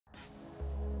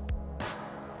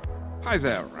Hi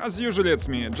there, as usual it's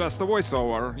me, just a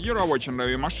voiceover. You're watching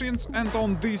Review Machines, and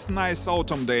on this nice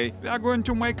autumn day we are going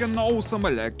to make an awesome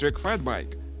electric fat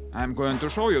bike. I'm going to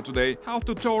show you today how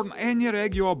to turn any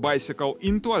regular bicycle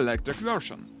into electric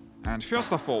version. And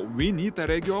first of all, we need a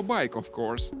regular bike, of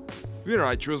course. We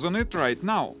are choosing it right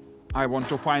now. I want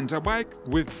to find a bike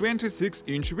with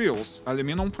 26-inch wheels,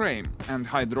 aluminum frame and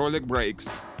hydraulic brakes.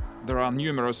 There are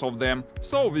numerous of them,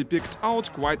 so we picked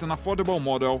out quite an affordable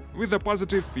model with a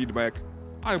positive feedback.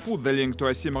 I'll put the link to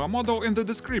a similar model in the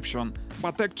description,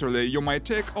 but actually you might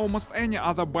take almost any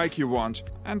other bike you want,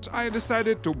 and I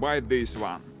decided to buy this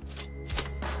one.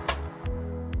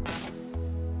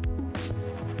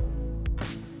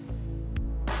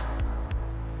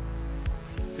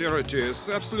 Here it is,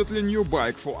 absolutely new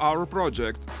bike for our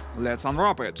project. Let's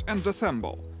unwrap it and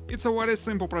assemble. It's a very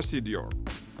simple procedure.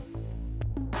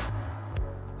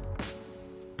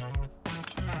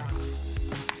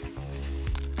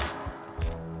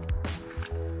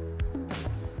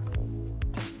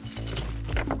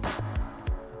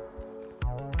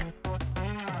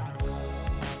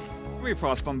 We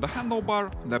fasten the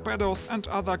handlebar, the pedals and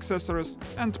other accessories,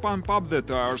 and pump up the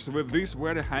tires with this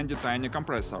very handy tiny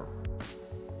compressor.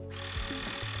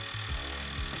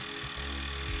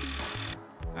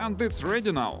 And it's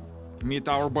ready now. Meet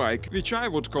our bike, which I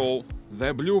would call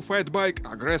the Blue Fat Bike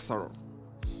Aggressor.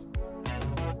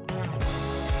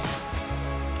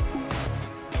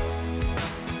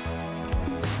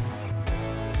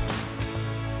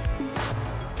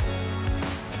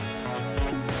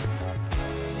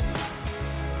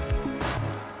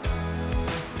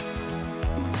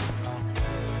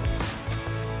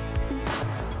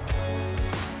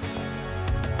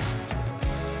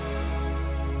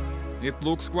 It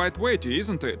looks quite weighty,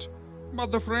 isn't it?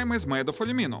 But the frame is made of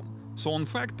aluminum, so in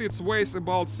fact it weighs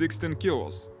about 16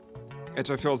 kilos. At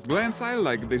a first glance I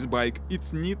like this bike,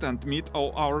 it's neat and meet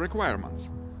all our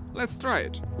requirements. Let's try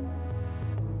it.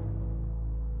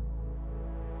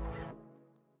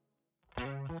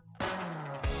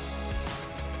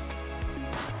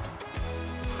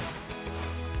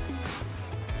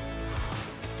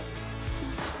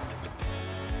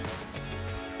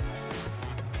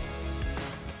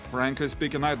 Frankly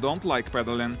speaking, I don't like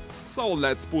pedaling, so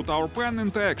let's put our plan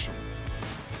into action.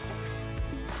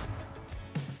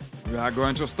 We are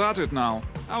going to start it now.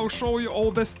 I'll show you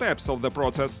all the steps of the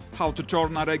process, how to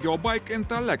turn a regular bike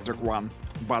into electric one.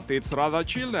 But it's rather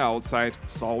chilly outside,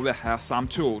 so we have some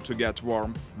tool to get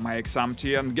warm. Make some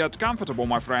tea and get comfortable,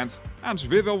 my friends, and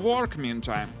we will work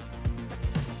meantime.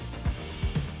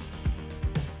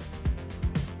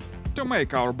 To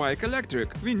make our bike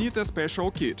electric, we need a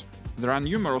special kit. There are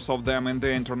numerous of them in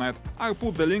the internet, I'll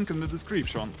put the link in the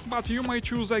description, but you may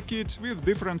choose a kit with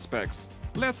different specs.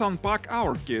 Let's unpack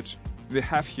our kit. We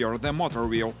have here the motor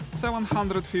wheel,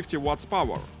 750 watts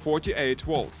power, 48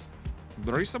 volts.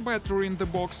 There is a battery in the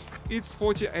box, it's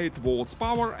 48 volts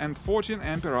power and 14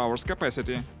 ampere hours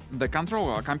capacity. The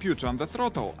controller, computer and the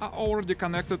throttle are already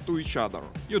connected to each other,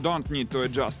 you don't need to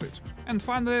adjust it. And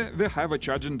finally, we have a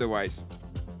charging device.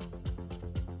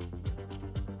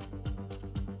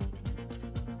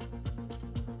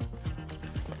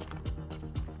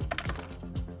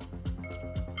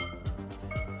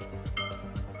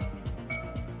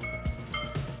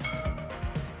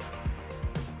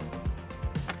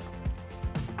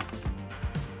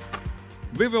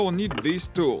 We will need these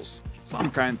tools,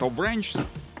 some kind of wrench,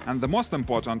 and the most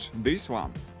important, this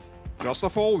one. First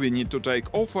of all, we need to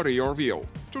take off a rear wheel.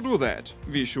 To do that,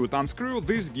 we should unscrew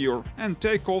this gear and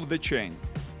take off the chain.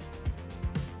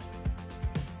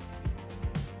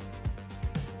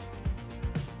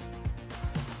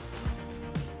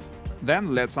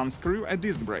 Then let's unscrew a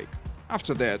disc brake.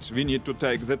 After that, we need to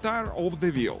take the tire off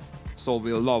the wheel, so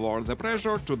we'll lower the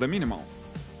pressure to the minimum.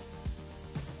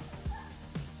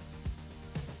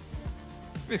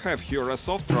 We have here a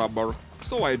soft rubber,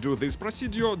 so I do this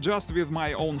procedure just with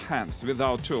my own hands,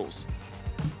 without tools.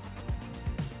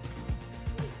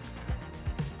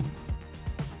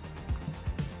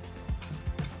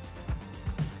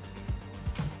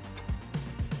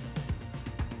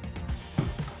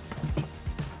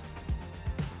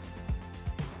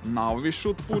 Now we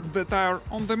should put the tire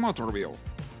on the motor wheel.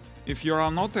 If you are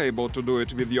not able to do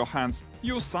it with your hands,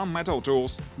 use some metal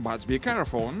tools, but be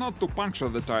careful not to puncture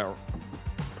the tire.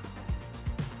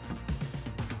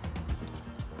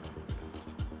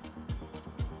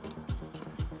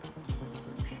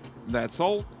 That's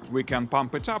all, we can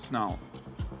pump it up now.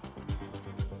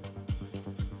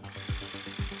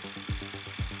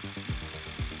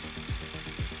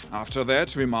 After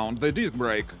that, we mount the disc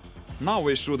brake. Now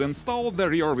we should install the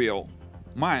rear wheel.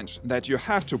 Mind that you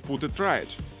have to put it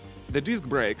right. The disc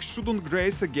brake shouldn't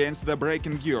graze against the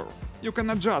braking gear. You can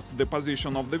adjust the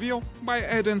position of the wheel by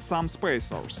adding some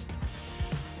spacers.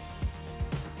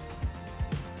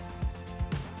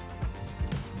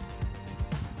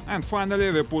 And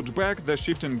finally we put back the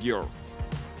shifting gear.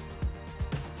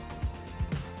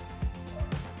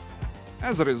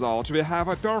 As a result, we have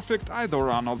a perfect idle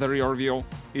run of the rear wheel.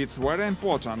 It's very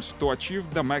important to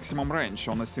achieve the maximum range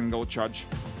on a single charge.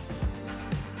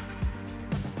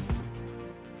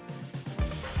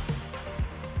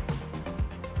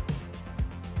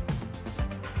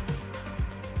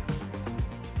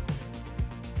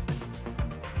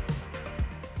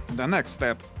 The next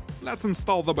step. Let's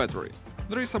install the battery.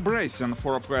 There is a bracing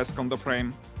for a flask on the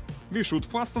frame. We should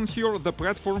fasten here the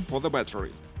platform for the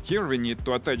battery. Here we need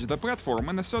to attach the platform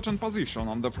in a certain position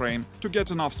on the frame to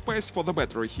get enough space for the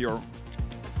battery here.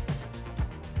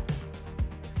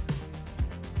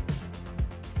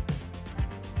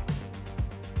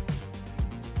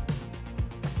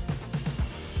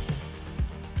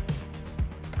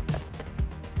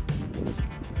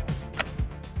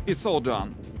 It's all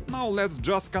done. Now let's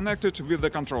just connect it with the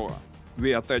controller.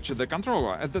 We attach the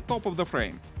controller at the top of the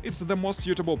frame. It's the most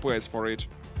suitable place for it.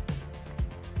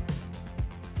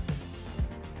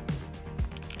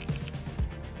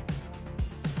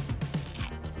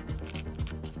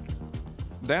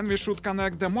 Then we should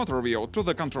connect the motor wheel to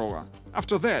the controller.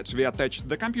 After that, we attach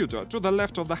the computer to the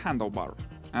left of the handlebar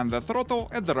and the throttle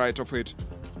at the right of it.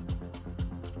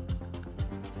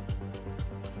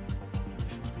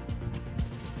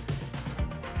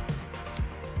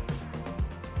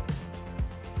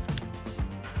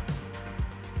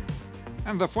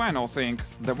 And the final thing,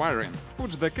 the wiring.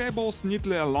 Put the cables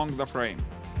neatly along the frame.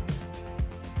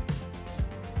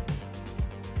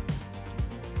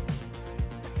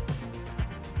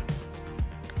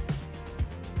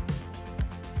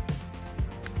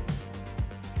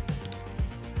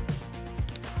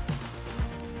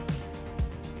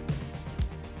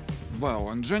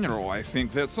 Well, in general, I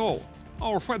think that's all.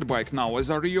 Our fatbike now is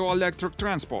a real electric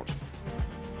transport.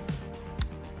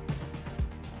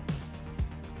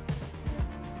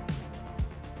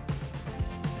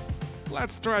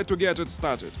 Let's try to get it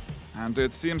started. And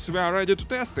it seems we are ready to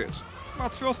test it.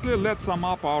 But firstly, let's sum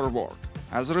up our work.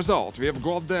 As a result, we've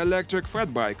got the electric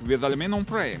fatbike with aluminum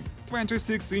frame,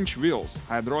 26-inch wheels,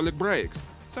 hydraulic brakes,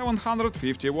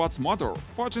 750 watts motor,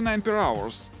 14 ampere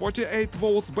hours, 48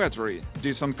 volts battery,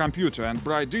 decent computer and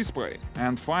bright display,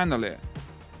 and finally,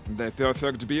 the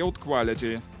perfect build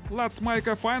quality. Let's make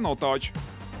a final touch.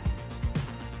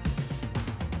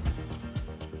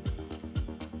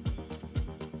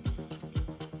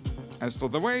 As to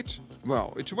the weight,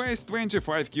 well, it weighs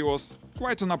 25 kilos,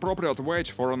 quite an appropriate weight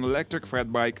for an electric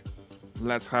fatbike.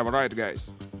 Let's have a ride,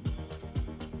 guys.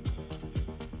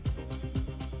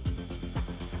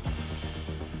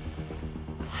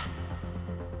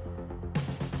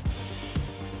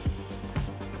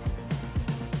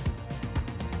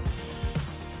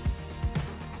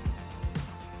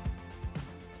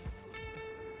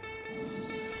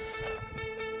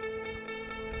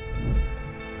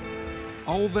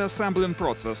 All the assembling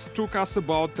process took us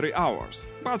about 3 hours,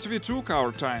 but we took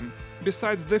our time.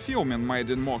 Besides, the filming made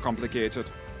it more complicated.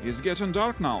 It's getting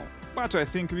dark now, but I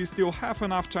think we still have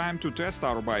enough time to test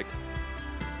our bike.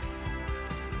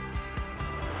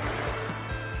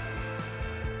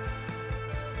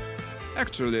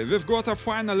 Actually, we've got a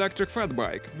fine electric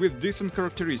fatbike with decent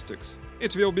characteristics.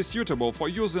 It will be suitable for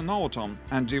use in autumn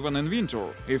and even in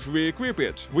winter if we equip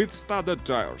it with studded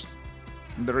tires.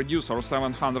 The reducer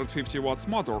 750 watts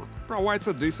motor provides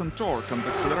a decent torque and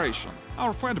acceleration.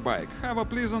 Our fatbike have a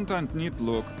pleasant and neat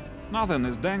look. Nothing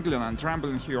is dangling and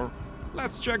trembling here.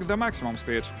 Let's check the maximum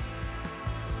speed.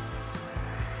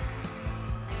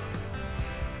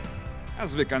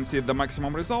 As we can see, the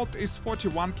maximum result is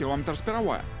 41 km per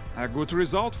hour. A good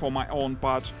result for my own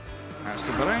part. As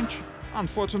to the range,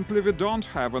 unfortunately we don't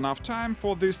have enough time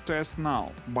for this test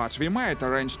now, but we made a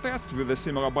range test with a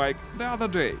similar bike the other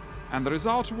day, and the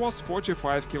result was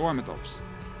 45 kilometers.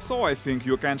 So I think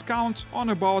you can count on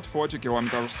about 40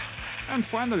 kilometers. And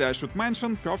finally I should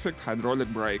mention perfect hydraulic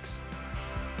brakes.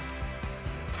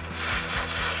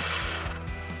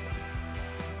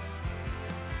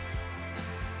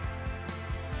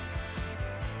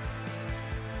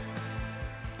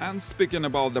 And speaking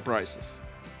about the prices.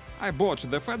 I bought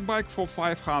the fatbike for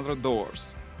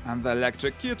 $500. And the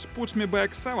electric kit put me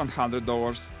back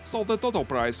 $700, so the total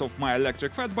price of my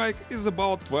electric fatbike is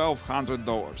about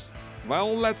 $1,200.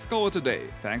 Well, let's call it a day.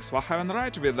 Thanks for having a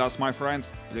ride with us, my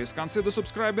friends. Please consider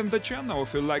subscribing the channel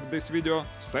if you liked this video.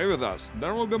 Stay with us,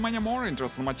 there will be many more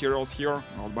interesting materials here.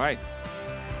 Goodbye.